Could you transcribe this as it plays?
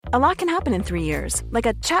A lot can happen in 3 years, like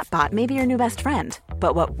a chatbot may be your new best friend.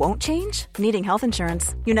 But what won't change? Needing health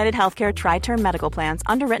insurance. United Healthcare Tri-Term Medical Plans,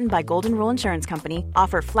 underwritten by Golden Rule Insurance Company,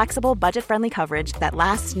 offer flexible, budget-friendly coverage that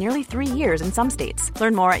lasts nearly 3 years in some states.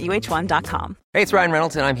 Learn more at uh1.com. Hey, it's Ryan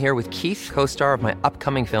Reynolds, and I'm here with Keith, co-star of my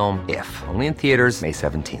upcoming film, If, only in theaters May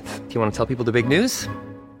 17th. Do you want to tell people the big news?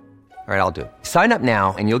 All right, I'll do it. Sign up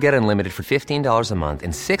now and you'll get unlimited for $15 a month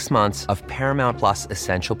and 6 months of Paramount Plus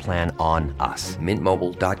Essential Plan on us.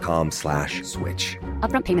 MintMobile.com/switch.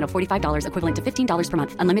 Upfront payment of $45 equivalent to $15 per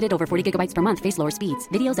month. Unlimited over 40 gigabytes per month. Face lower speeds.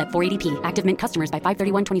 Videos at 480p. Active Mint customers by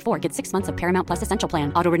 531.24 get 6 months of Paramount Plus Essential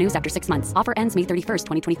Plan. Auto renews after 6 months. Offer ends May 31st,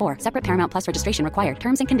 2024. Separate Paramount Plus registration required.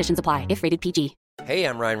 Terms and conditions apply if rated PG. Hey,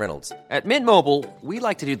 I'm Ryan Reynolds. At Mint Mobile, we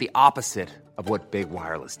like to do the opposite of what Big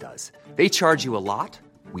Wireless does. They charge you a lot.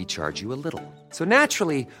 We charge you a little. So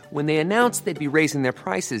naturally, when they announced they'd be raising their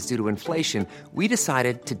prices due to inflation, we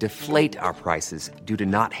decided to deflate our prices due to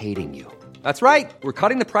not hating you. That's right. We're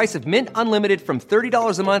cutting the price of Mint Unlimited from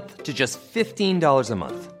 $30 a month to just $15 a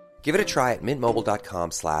month. Give it a try at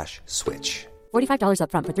mintmobile.com/switch. $45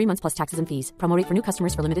 upfront for 3 months plus taxes and fees. Promo rate for new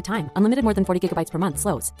customers for limited time. Unlimited more than 40 gigabytes per month.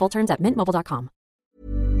 Slows full terms at mintmobile.com.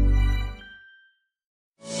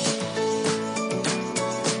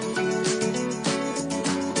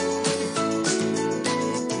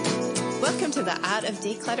 Welcome to the Art of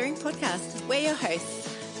Decluttering podcast. We're your hosts.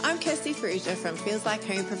 I'm Kirsty Ferrugia from Feels Like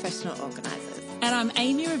Home Professional Organisers. And I'm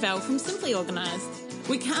Amy Revell from Simply Organised.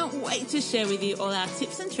 We can't wait to share with you all our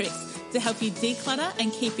tips and tricks to help you declutter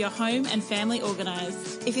and keep your home and family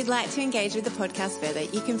organised. If you'd like to engage with the podcast further,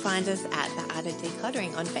 you can find us at the Art of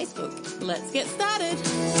Decluttering on Facebook. Let's get started.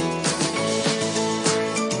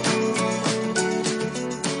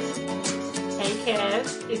 Hey, Kev,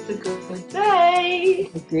 it's a good day.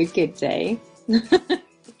 A good day.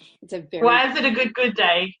 Why is it a good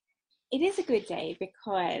day? It is a good day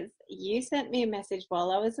because you sent me a message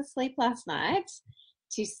while I was asleep last night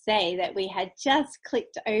to say that we had just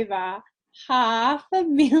clicked over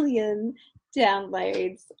 500,000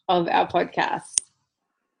 downloads of our podcast.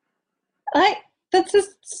 Like, that's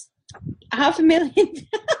just 500,000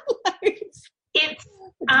 downloads. It's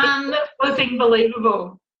flipping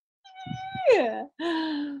believable. Yeah.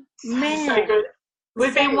 Man. So good.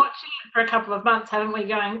 We've been watching it for a couple of months, haven't we?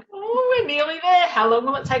 Going, oh, we're nearly there. How long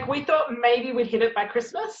will it take? We thought maybe we'd hit it by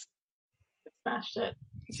Christmas. Smashed it.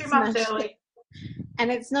 2 months early. And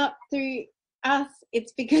it's not through us.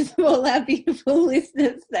 It's because of all our beautiful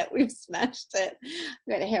listeners that we've smashed it. I've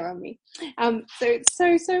got a hair on me. So it's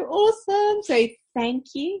so awesome. So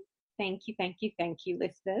thank you,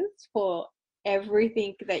 listeners, for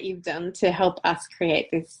everything that you've done to help us create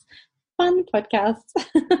this fun podcast.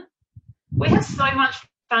 We have so much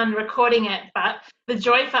fun recording it, but the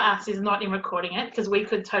joy for us is not in recording it because we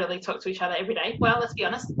could totally talk to each other every day. Well, let's be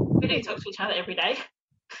honest, we do talk to each other every day.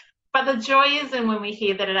 But the joy is in when we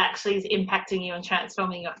hear that it actually is impacting you and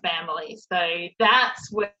transforming your family. So that's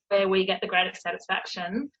where we get the greatest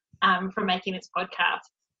satisfaction from making this podcast.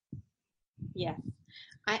 Yes,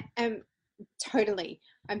 I am totally.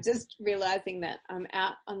 I'm just realising that I'm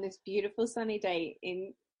out on this beautiful sunny day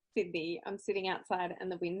in Sydney. I'm sitting outside and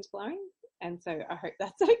the wind's blowing. And so I hope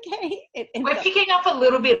that's okay. We're picking up a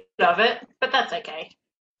little bit of it, but that's okay.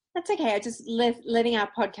 That's okay. I just letting our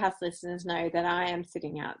podcast listeners know that I am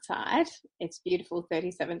sitting outside. It's a beautiful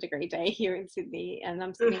 37-degree day here in Sydney, and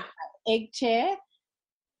I'm sitting in an egg chair,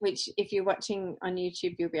 which if you're watching on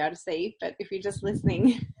YouTube, you'll be able to see. But if you're just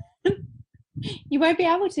listening, you won't be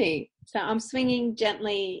able to. So I'm swinging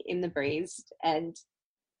gently in the breeze, and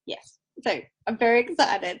yes. So I'm very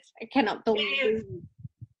excited. I cannot believe.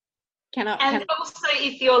 Also,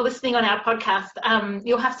 if you're listening on our podcast,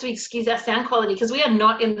 you'll have to excuse our sound quality because we are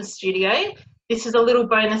not in the studio. This is a little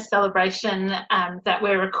bonus celebration that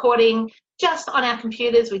we're recording just on our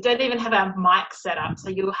computers. We don't even have our mic set up, so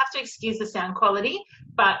you'll have to excuse the sound quality.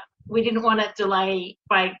 But we didn't want to delay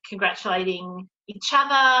by congratulating each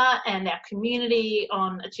other and our community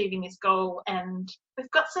on achieving this goal. And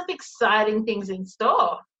we've got some exciting things in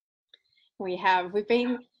store. We have.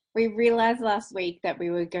 We realised last week that we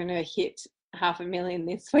were going to hit 500,000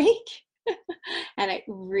 this week, and it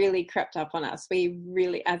really crept up on us. We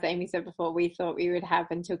really, as Amy said before, we thought we would have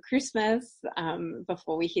until Christmas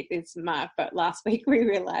before we hit this mark, but last week we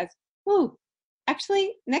realised,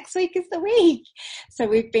 actually next week is the week. So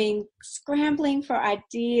we've been scrambling for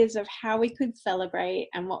ideas of how we could celebrate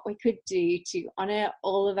and what we could do to honour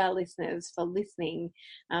all of our listeners for listening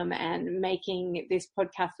and making this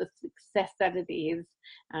podcast the success that it is,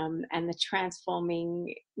 and the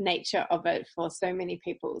transforming nature of it for so many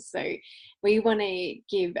people. So we want to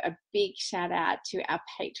give a big shout out to our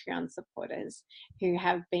Patreon supporters who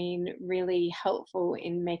have been really helpful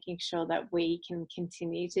in making sure that we can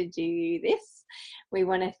continue to do this. We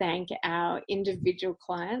want to thank our individual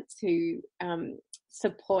clients who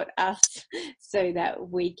support us so that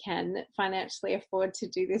we can financially afford to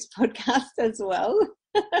do this podcast as well.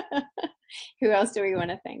 Who else do we want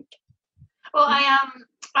to thank? Well, I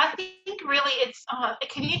think really it's,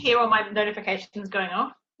 can you hear all my notifications going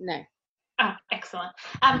off? No. Oh, excellent.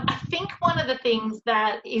 I think one of the things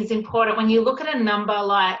that is important when you look at a number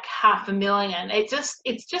like 500,000,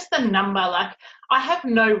 it's just a number. Like, I have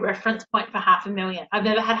no reference point for 500,000. I've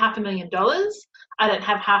never had $500,000. I don't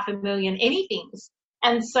have 500,000 anythings.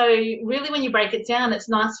 And so really when you break it down, it's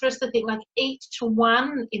nice for us to think like each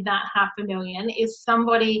one in that 500,000 is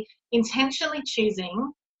somebody intentionally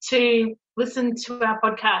choosing to listen to our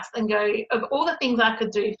podcast and go, of all the things I could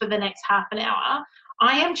do for the next half an hour,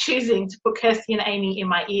 I am choosing to put Kirsty and Amy in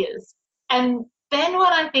my ears. And then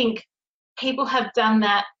when I think people have done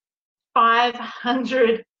that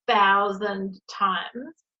 500,000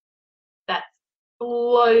 times, that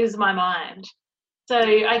blows my mind. So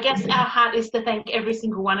I guess our heart is to thank every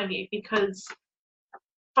single one of you, because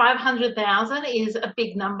 500,000 is a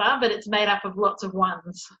big number, but it's made up of lots of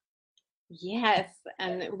ones. Yes,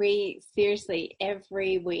 and we seriously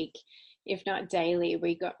every week, if not daily,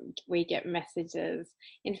 we get messages.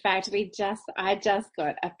 In fact, I just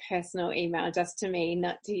got a personal email just to me,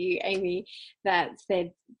 not to you, Amy, that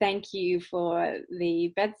said thank you for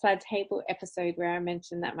the bedside table episode where I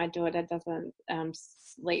mentioned that my daughter doesn't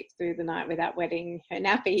sleep through the night without wetting her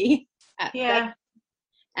nappy. Yeah.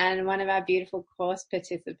 And one of our beautiful course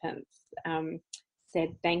participants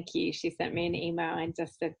said thank you. She sent me an email and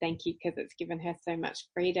just said thank you because it's given her so much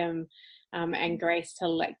freedom and grace to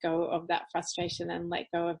let go of that frustration and let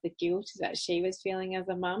go of the guilt that she was feeling as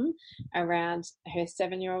a mum around her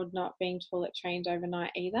 7-year-old not being toilet trained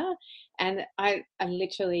overnight either. And I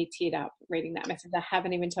literally teared up reading that message. I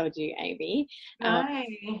haven't even told you, Amy.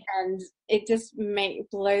 And it just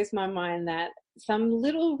blows my mind that some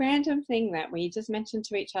little random thing that we just mentioned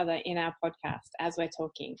to each other in our podcast as we're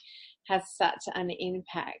talking has such an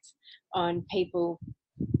impact on people.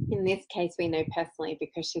 In this case, we know personally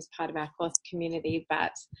because she's part of our course community,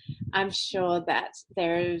 but I'm sure that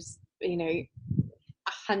there's,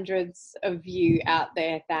 hundreds of you out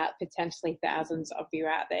there, that potentially thousands of you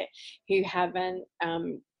out there who haven't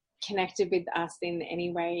connected with us in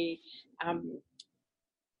any way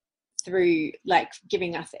through like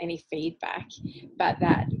giving us any feedback, but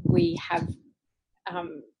that we have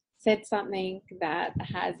said something that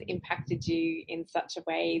has impacted you in such a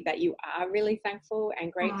way that you are really thankful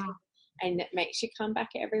and grateful, and it makes you come back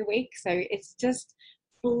every week. So it's just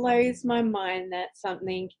blows my mind that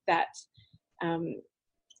something that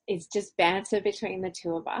is just banter between the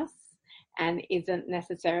two of us and isn't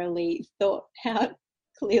necessarily thought out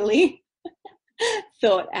clearly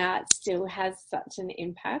thought out still has such an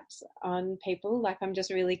impact on people. Like, I'm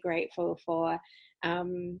just really grateful for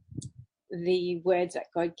the words that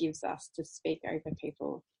God gives us to speak over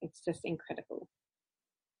people. It's just incredible.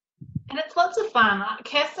 And it's lots of fun.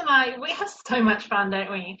 Kirsten and I, we have so much fun,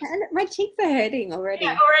 don't we? And my cheeks are hurting already.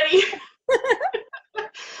 Yeah, already.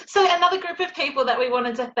 So another group of people that we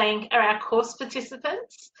wanted to thank are our course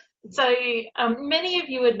participants. So many of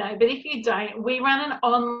you would know, but if you don't, we run an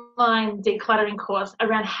online decluttering course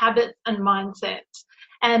around habits and mindsets.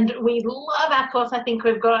 And we love our course. I think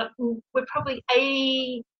we're probably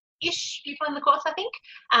 80-ish people in the course, I think.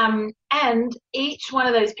 And each one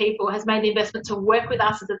of those people has made the investment to work with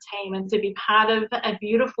us as a team and to be part of a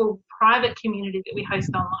beautiful private community that we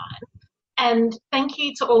host online. And thank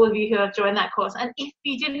you to all of you who have joined that course. And if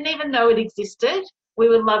you didn't even know it existed, we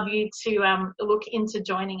would love you to look into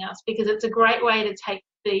joining us, because it's a great way to take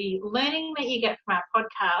the learning that you get from our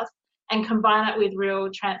podcast and combine it with real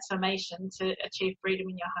transformation to achieve freedom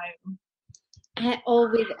in your home. And all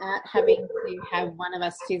without having to have one of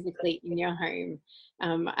us physically in your home.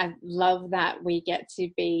 I love that we get to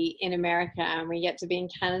be in America, and we get to be in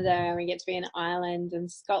Canada, and we get to be in Ireland and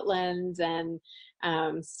Scotland and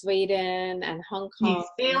Sweden and Hong Kong,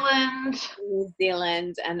 New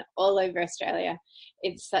Zealand and all over Australia.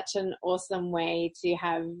 It's such an awesome way to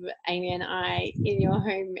have Amy and I in your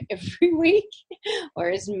home every week or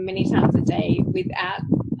as many times a day without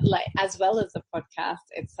like as well as the podcast,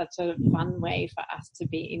 it's such a fun way for us to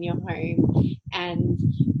be in your home. And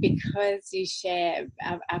because you share,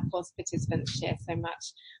 our course participants share so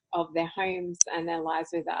much of their homes and their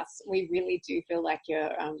lives with us, we really do feel like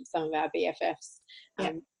you're some of our BFFs.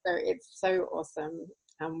 So it's so awesome.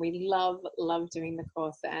 We love doing the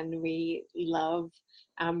course, and we love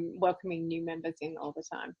welcoming new members in all the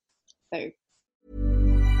time. So.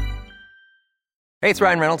 Hey, it's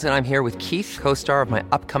Ryan Reynolds, and I'm here with Keith, co-star of my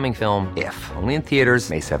upcoming film, If, only in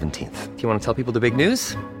theaters May 17th. Do you want to tell people the big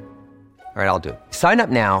news? All right, I'll do it. Sign up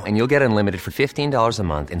now and you'll get unlimited for $15 a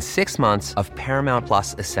month and 6 months of Paramount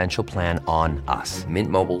Plus Essential Plan on us.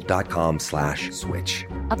 MintMobile.com/switch.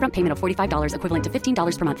 Upfront payment of $45 equivalent to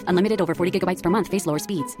 $15 per month. Unlimited over 40 gigabytes per month. Face lower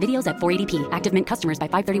speeds. Videos at 480p. Active Mint customers by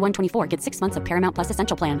 531.24 get 6 months of Paramount Plus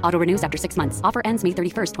Essential Plan. Auto renews after 6 months. Offer ends May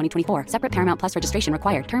 31st, 2024. Separate Paramount Plus registration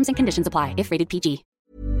required. Terms and conditions apply if rated PG.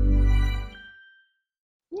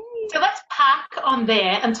 So let's park on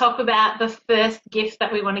there and talk about the first gift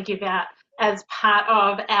that we want to give out as part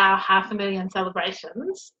of our 500,000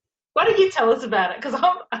 celebrations. Why don't you tell us about it? Because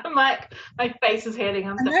I'm like, my face is hurting.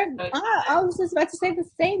 I was just about to say the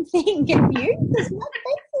same thing. Can you? My face is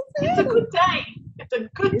hurting. It's a good day. It's a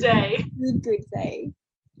good day. It's a good day.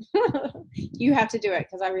 You have to do it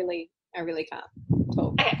because I really can't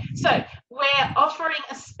talk. Okay, so we're offering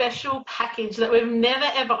a special package that we've never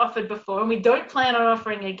ever offered before, and we don't plan on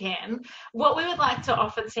offering again. What we would like to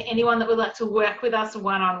offer to anyone that would like to work with us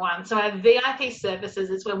one-on-one. So our VIP services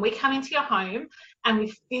is when we come into your home and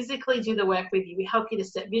we physically do the work with you. We help you to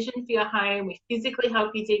set vision for your home. We physically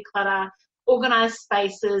help you declutter, organize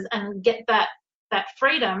spaces, and get that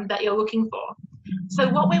freedom that you're looking for. So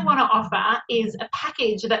what we want to offer is a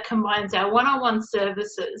package that combines our one-on-one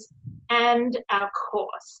services and our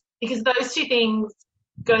course, because those two things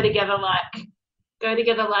go together like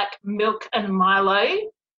milk and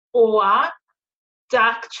Milo, or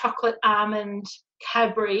dark chocolate almond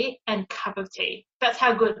Cadbury and cup of tea. That's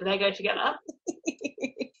how good they go together.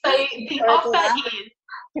 So the offer is.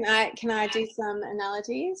 Can I do some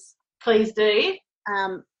analogies? Please do.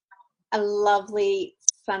 A lovely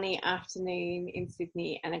sunny afternoon in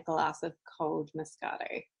Sydney and a glass of cold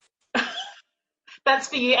Moscato. That's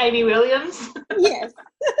for you, Amy Williams. Yes.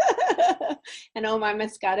 And all my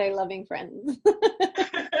Moscato loving friends.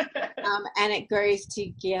 And it goes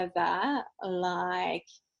together like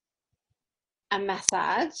a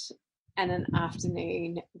massage and an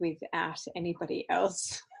afternoon without anybody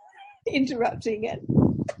else interrupting it.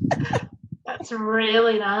 That's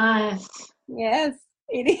really nice. Yes,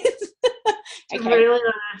 it is. It's really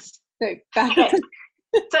nice. So back on.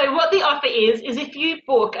 So what the offer is if you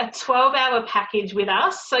book a 12-hour package with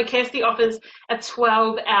us, so Kirsty offers a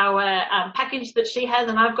 12-hour package that she has,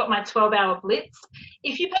 and I've got my 12-hour blitz.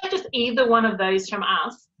 If you purchase either one of those from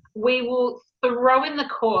us, we will throw in the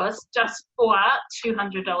course just for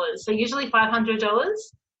 $200. So usually $500.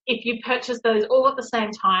 If you purchase those all at the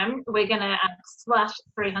same time, we're going to slash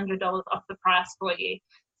 $300 off the price for you.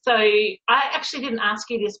 So I actually didn't ask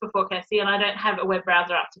you this before, Kirsty, and I don't have a web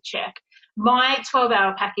browser up to check. My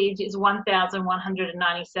 12-hour package is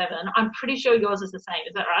 $1,197. I'm pretty sure yours is the same.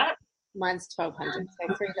 Is that right? Mine's $1,200, so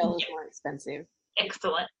 $3 more expensive.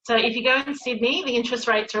 Excellent. So if you go in Sydney, the interest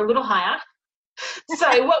rates are a little higher.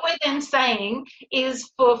 So what we're then saying is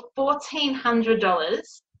for $1,400,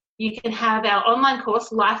 you can have our online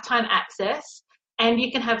course, lifetime access, and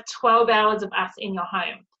you can have 12 hours of us in your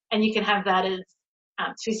home. And you can have that as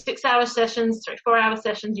 2 6-hour sessions, 3 4-hour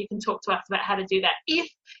sessions. You can talk to us about how to do that. If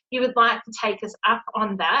you would like to take us up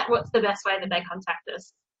on that, what's the best way that they contact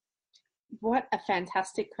us? What a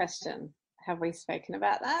fantastic question. Have we spoken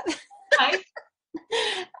about that? Okay.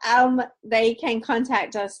 They can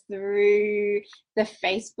contact us through the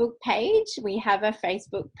Facebook page. We have a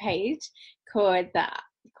Facebook page called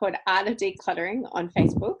Art of Decluttering on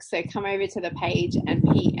Facebook. So come over to the page and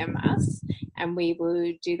PM us, and we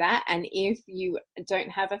will do that. And if you don't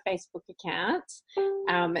have a Facebook account,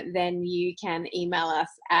 then you can email us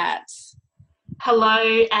at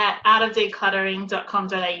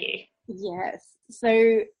hello@artofdecluttering.com.au. Yes.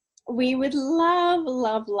 So we would love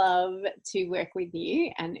to work with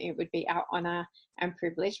you, and it would be our honour and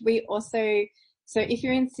privilege. We also, so if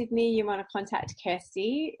you're in Sydney, you want to contact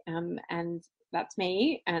Kirsty, and that's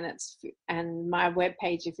me, and my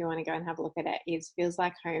webpage, if you want to go and have a look at it, is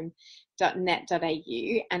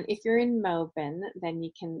feelslikeHome.net.au. And if you're in Melbourne, then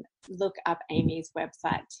you can look up Amy's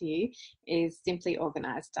website too, is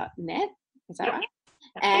simplyorganised.net. Is that right?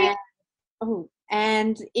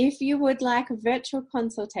 And if you would like virtual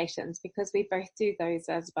consultations, because we both do those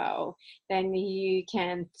as well, then you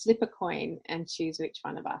can flip a coin and choose which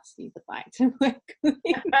one of us you would like to work with.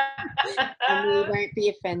 And we won't be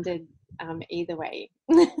offended either way.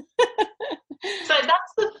 So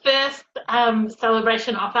that's the first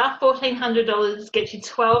celebration offer. $1,400 gets you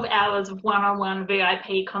 12 hours of one-on-one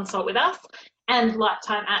VIP consult with us and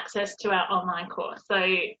lifetime access to our online course.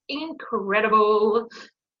 So incredible.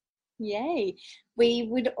 Yay. We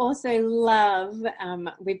would also love,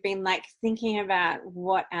 we've been thinking about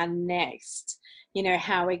what our next,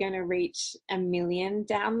 how we're going to reach 1 million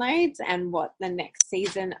downloads and what the next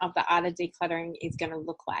season of the Art of Decluttering is going to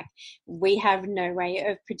look like. We have no way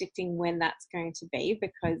of predicting when that's going to be,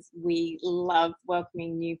 because we love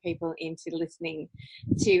welcoming new people into listening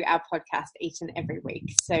to our podcast each and every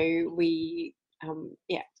week. So we,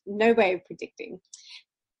 no way of predicting.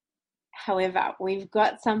 However, we've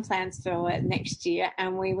got some plans for next year,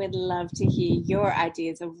 and we would love to hear your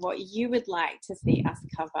ideas of what you would like to see us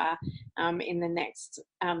cover in the next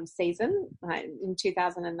season in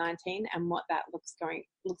 2019, and what that looks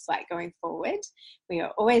like going forward. We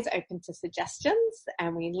are always open to suggestions,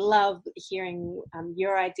 and we love hearing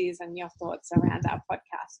your ideas and your thoughts around our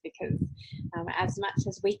podcast, because as much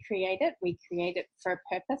as we create it for a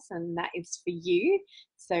purpose, and that is for you.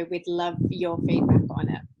 So we'd love your feedback on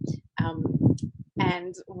it.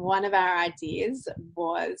 And one of our ideas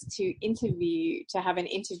was to have an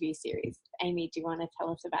interview series. Amy, do you want to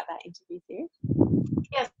tell us about that interview series?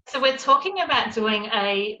 Yes, so we're talking about doing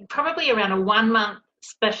probably around a 1-month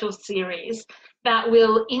special series that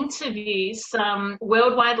will interview some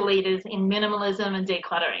worldwide leaders in minimalism and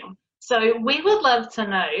decluttering. So we would love to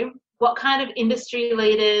know, what kind of industry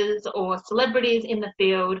leaders or celebrities in the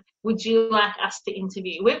field would you like us to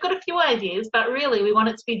interview? We've got a few ideas, but really we want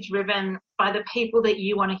it to be driven by the people that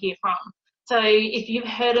you want to hear from. So if you've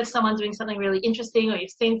heard of someone doing something really interesting, or you've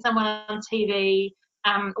seen someone on TV,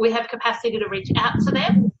 we have capacity to reach out to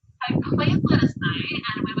them. So please let us know,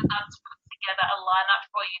 and we would love to put together a lineup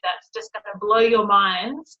for you that's just going to blow your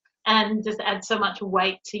minds and just add so much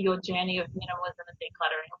weight to your journey of minimalism and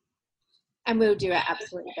decluttering. And we'll do our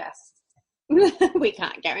absolute best. We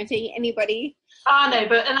can't guarantee anybody. Oh, no,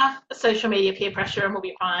 but enough social media peer pressure and we'll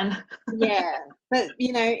be fine. Yeah, but,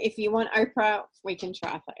 if you want Oprah, we can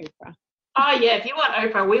try for Oprah. Oh, yeah, if you want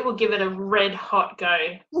Oprah, we will give it a red hot go.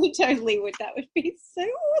 We totally would. That would be so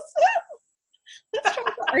awesome. Let's try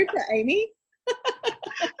for Oprah, Amy.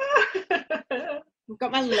 I've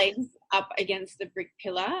got my legs up against the brick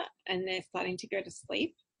pillar and they're starting to go to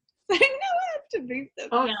sleep. So now I have to move them.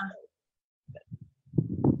 Oh, yeah.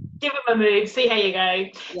 Give them a move, see how you go.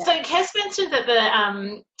 Yeah. So Kes mentioned at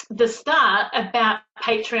the start about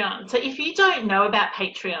Patreon. So if you don't know about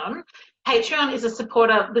Patreon, Patreon is a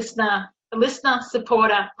listener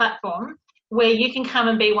supporter platform where you can come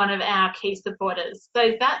and be one of our key supporters.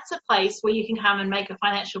 So that's a place where you can come and make a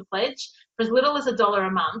financial pledge for as little as $1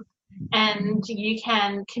 a month, and you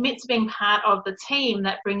can commit to being part of the team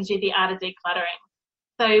that brings you the Art of Decluttering.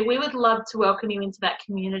 So we would love to welcome you into that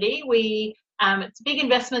community. It's a big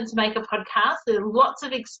investment to make a podcast. There are lots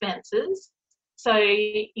of expenses. So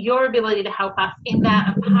your ability to help us in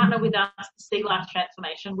that and partner with us to see life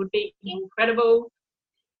transformation would be incredible.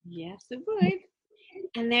 Yes, it would.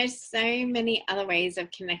 And there's so many other ways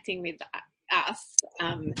of connecting with us.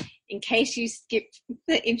 In case you skipped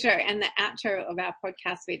the intro and the outro of our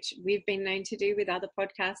podcast, which we've been known to do with other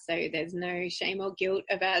podcasts, so there's no shame or guilt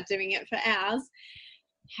about doing it for ours.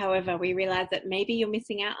 However, we realize that maybe you're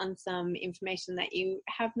missing out on some information that you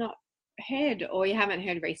have not heard or you haven't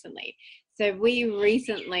heard recently. So we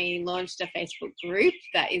recently launched a Facebook group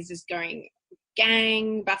that is just going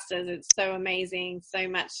gangbusters. It's so amazing, so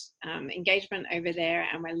much engagement over there,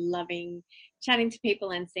 and we're loving chatting to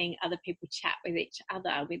people and seeing other people chat with each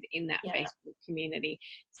other within that Facebook community.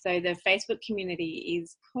 So the Facebook community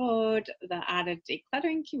is called the Art of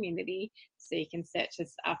Decluttering Community. So you can search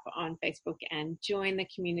us up on Facebook and join the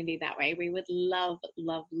community that way. We would love,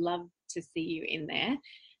 love, love to see you in there.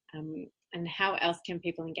 And how else can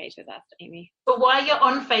people engage with us, Amy? But while you're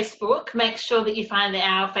on Facebook, make sure that you find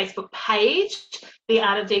our Facebook page, The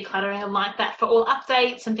Art of Decluttering, and like that for all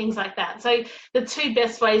updates and things like that. So the two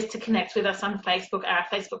best ways to connect with us on Facebook are our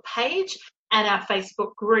Facebook page and our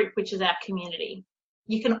Facebook group, which is our community.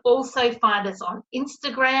 You can also find us on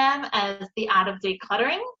Instagram as The Art of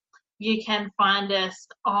Decluttering. You can find us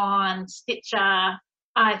on Stitcher,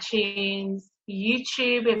 iTunes,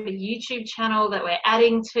 YouTube. We have a YouTube channel that we're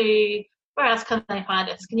adding to. where else can they find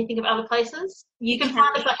us? Can you think of other places? You can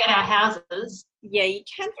find us like at our houses. Yeah, you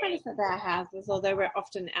can find us at our houses, although we're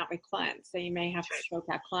often out with clients, so you may have to stalk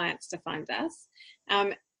our clients to find us.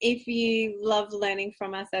 If you love learning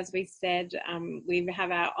from us, as we said, we have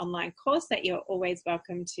our online course that you're always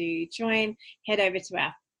welcome to join. Head over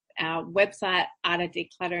to our website,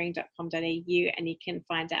 artofdecluttering.com.au, and you can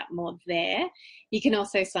find out more there. You can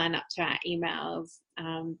also sign up to our emails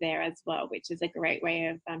there as well, which is a great way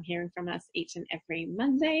of hearing from us each and every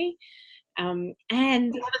Monday. And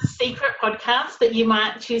we have a secret podcast that you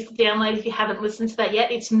might choose to download if you haven't listened to that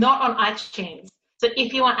yet. It's not on iTunes. So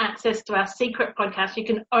if you want access to our secret podcast, you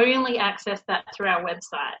can only access that through our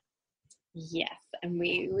website. Yes, and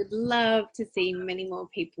we would love to see many more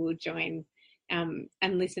people join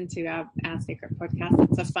and listen to our secret podcast.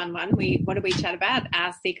 It's a fun one. What do we chat about?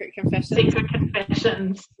 Our secret confessions. Secret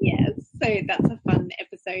confessions. Yes, so that's a fun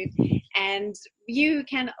episode. And you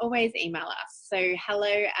can always email us. So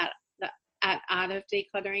hello at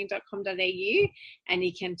artofdecluttering.com.au, and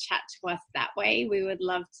you can chat to us that way. We would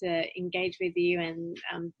love to engage with you and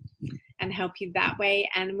help you that way.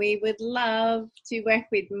 And we would love to work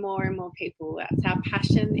with more and more people. That's our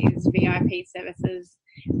passion, is VIP services.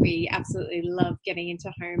 We absolutely love getting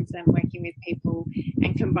into homes and working with people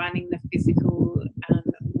and combining the physical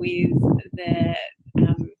with the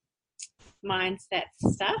mindset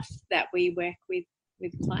stuff that we work with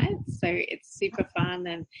clients. So it's super fun,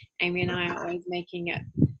 and Amy and I are always making it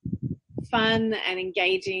fun and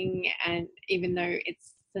engaging, and even though it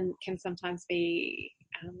can sometimes be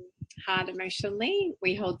hard emotionally,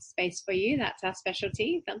 we hold space for you. That's our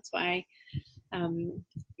specialty. That's why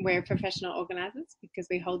we're professional organisers, because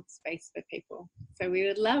we hold space for people. So we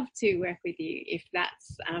would love to work with you if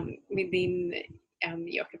that's within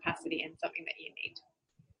your capacity and something that you need.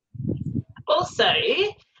 Also,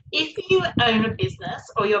 if you own a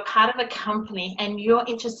business or you're part of a company and you're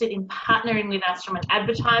interested in partnering with us from an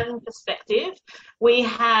advertising perspective, we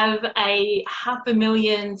have a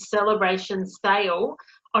 $500,000 celebration sale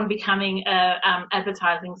on becoming an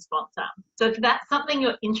advertising sponsor. So if that's something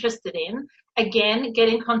you're interested in, again, get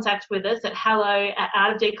in contact with us at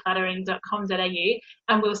hello@artofdecluttering.com.au,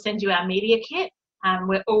 and we'll send you our media kit.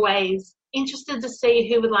 We're always interested to see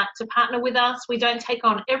who would like to partner with us. We don't take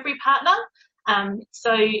on every partner.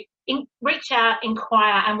 So reach out,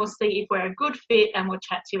 inquire, and we'll see if we're a good fit, and we'll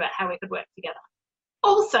chat to you about how we could work together.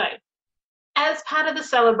 Also, as part of the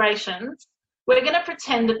celebrations, we're going to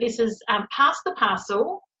pretend that this is Pass the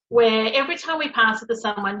Parcel, where every time we pass it to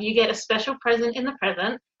someone, you get a special present in the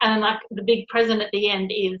present, and then like the big present at the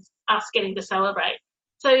end is us getting to celebrate.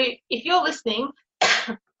 So if you're listening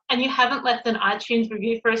and you haven't left an iTunes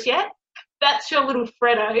review for us yet, that's your little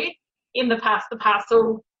Freddo in the Pass the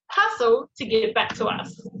Parcel to give back to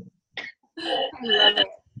us. I love it.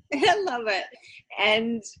 I love it.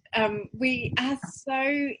 And we are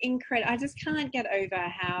so incredible. I just can't get over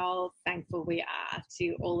how thankful we are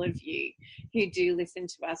to all of you who do listen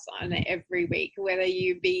to us on every week, whether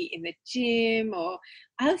you be in the gym or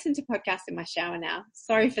I listen to podcasts in my shower now.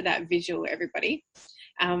 Sorry for that visual, everybody.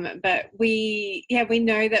 But we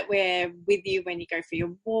know that we're with you when you go for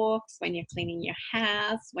your walks, when you're cleaning your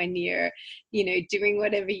house, when you're, doing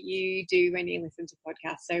whatever you do when you listen to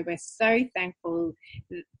podcasts. So we're so thankful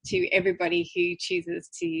to everybody who chooses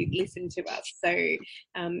to listen to us. So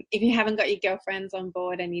if you haven't got your girlfriends on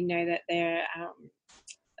board and you know that they're,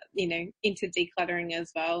 into decluttering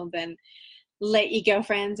as well, then let your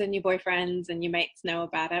girlfriends and your boyfriends and your mates know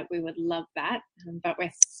about it. We would love that. But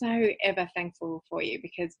we're so ever thankful for you,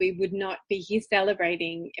 because we would not be here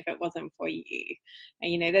celebrating if it wasn't for you.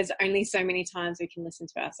 And, there's only so many times we can listen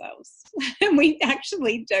to ourselves. And we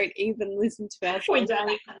actually don't even listen to ourselves. We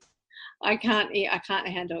don't. I can't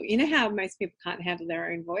handle, how most people can't handle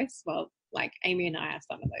their own voice? Well, like Amy and I are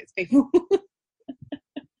some of those people.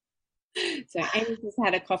 So Amy just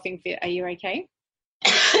had a coughing fit. Are you okay?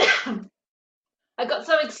 I got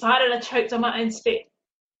so excited I choked on my own spit.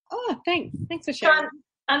 Oh, thanks. Thanks for sharing.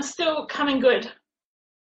 I'm still coming good.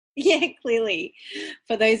 Yeah, clearly.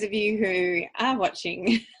 For those of you who are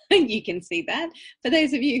watching, you can see that. For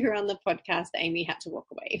those of you who are on the podcast, Amy had to walk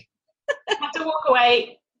away. I had to walk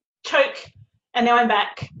away, choke, and now I'm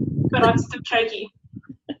back. But I'm still choky.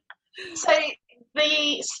 So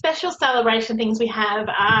the special celebration things we have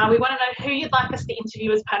are, we want to know who you'd like us to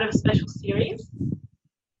interview as part of a special series.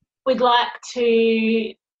 We'd like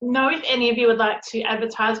to know if any of you would like to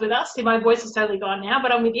advertise with us. See, my voice is totally gone now,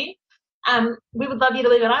 but I'm with you. We would love you to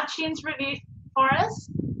leave an iTunes review for us.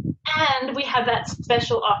 And we have that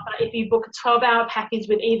special offer. If you book a 12-hour package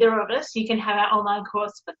with either of us, you can have our online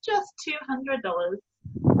course for just $200.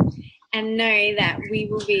 And know that we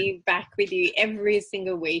will be back with you every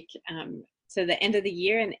single week to the end of the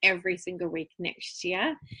year and every single week next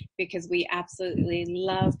year, because we absolutely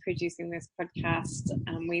love producing this podcast.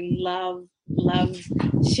 We love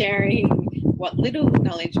sharing what little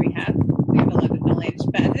knowledge we have. We have a lot of knowledge,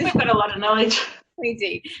 but we've got a lot of knowledge. We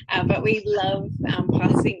do, but we love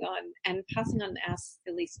passing on our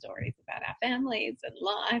silly stories about our families and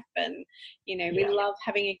life, and we love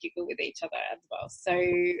having a giggle with each other as well. So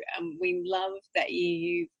we love that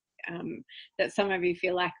that some of you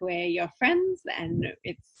feel like we're your friends, and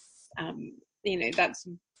it's that's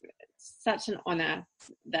such an honor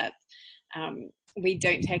that we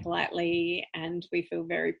don't take lightly, and we feel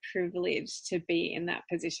very privileged to be in that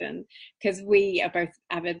position, because we are both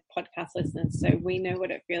avid podcast listeners, so we know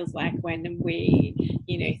what it feels like when we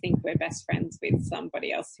think we're best friends with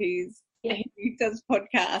somebody else who does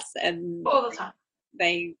podcasts, and all the time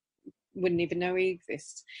they wouldn't even know we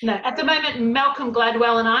exist. No, at the moment, Malcolm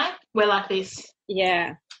Gladwell and I, we're like this.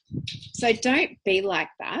 Yeah. So don't be like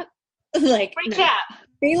that. Reach out.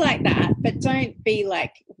 Be like that, but don't be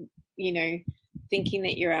like, thinking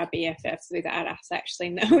that you're our BFFs without us actually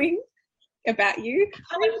knowing about you.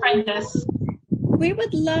 Come and friend us. We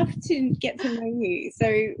would love to get to know you.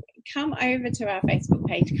 So come over to our Facebook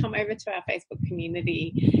page, come over to our Facebook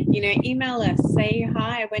community, email us, say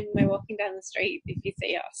hi when we're walking down the street if you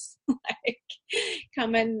see us.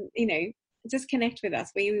 Come and, just connect with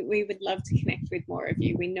us. We would love to connect with more of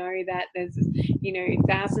you. We know that there's,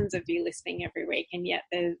 thousands of you listening every week, and yet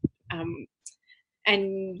there's,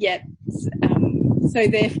 so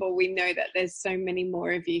therefore we know that there's so many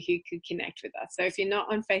more of you who could connect with us. So if you're not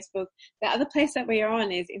on Facebook, the other place that we are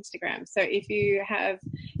on is Instagram. So if you have,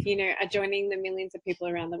 are joining the millions of people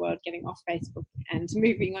around the world getting off Facebook and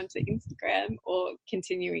moving on to Instagram, or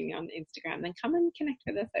continuing on Instagram, then come and connect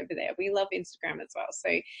with us over there. We love Instagram as well.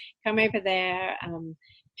 So come over there,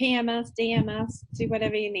 PM us, DM us, do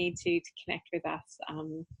whatever you need to connect with us.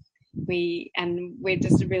 We're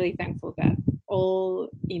just really thankful that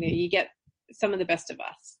you get some of the best of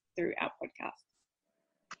us through our podcast.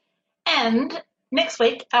 And next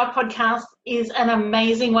week, our podcast is an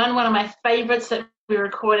amazing one of my favourites that we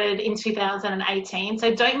recorded in 2018.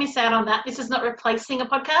 So don't miss out on that. This is not replacing a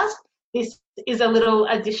podcast. This is a little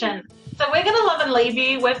addition. So we're going to love and leave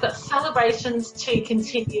you. We've got celebrations to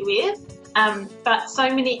continue with, but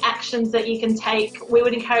so many actions that you can take. We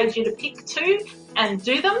would encourage you to pick 2 and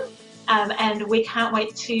do them. And we can't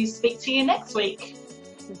wait to speak to you next week.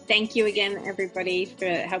 Thank you again, everybody, for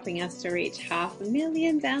helping us to reach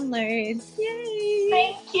 500,000 downloads. Yay!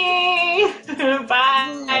 Thank you.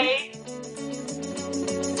 Bye.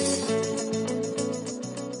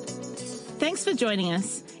 Thanks for joining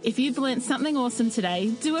us. If you've learnt something awesome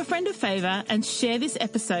today, do a friend a favour and share this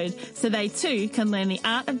episode so they too can learn the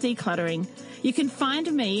art of decluttering. You can find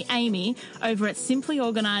me, Amy, over at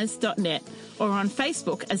simplyorganised.net or on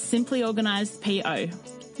Facebook as Simply Organised PO.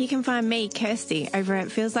 You can find me, Kirsty, over at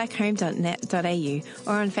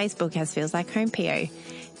feelslikehome.net.au or on Facebook as Feels Like Home PO.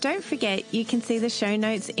 Don't forget, you can see the show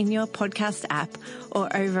notes in your podcast app or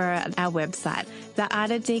over at our website,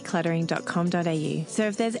 theartofdecluttering.com.au. So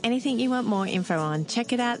if there's anything you want more info on,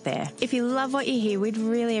 check it out there. If you love what you hear, we'd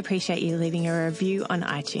really appreciate you leaving a review on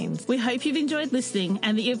iTunes. We hope you've enjoyed listening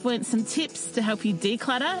and that you've learnt some tips to help you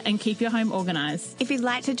declutter and keep your home organised. If you'd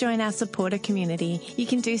like to join our supporter community, you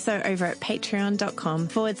can do so over at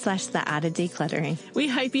patreon.com/theartofdecluttering. We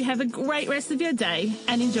hope you have a great rest of your day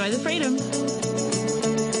and enjoy the freedom.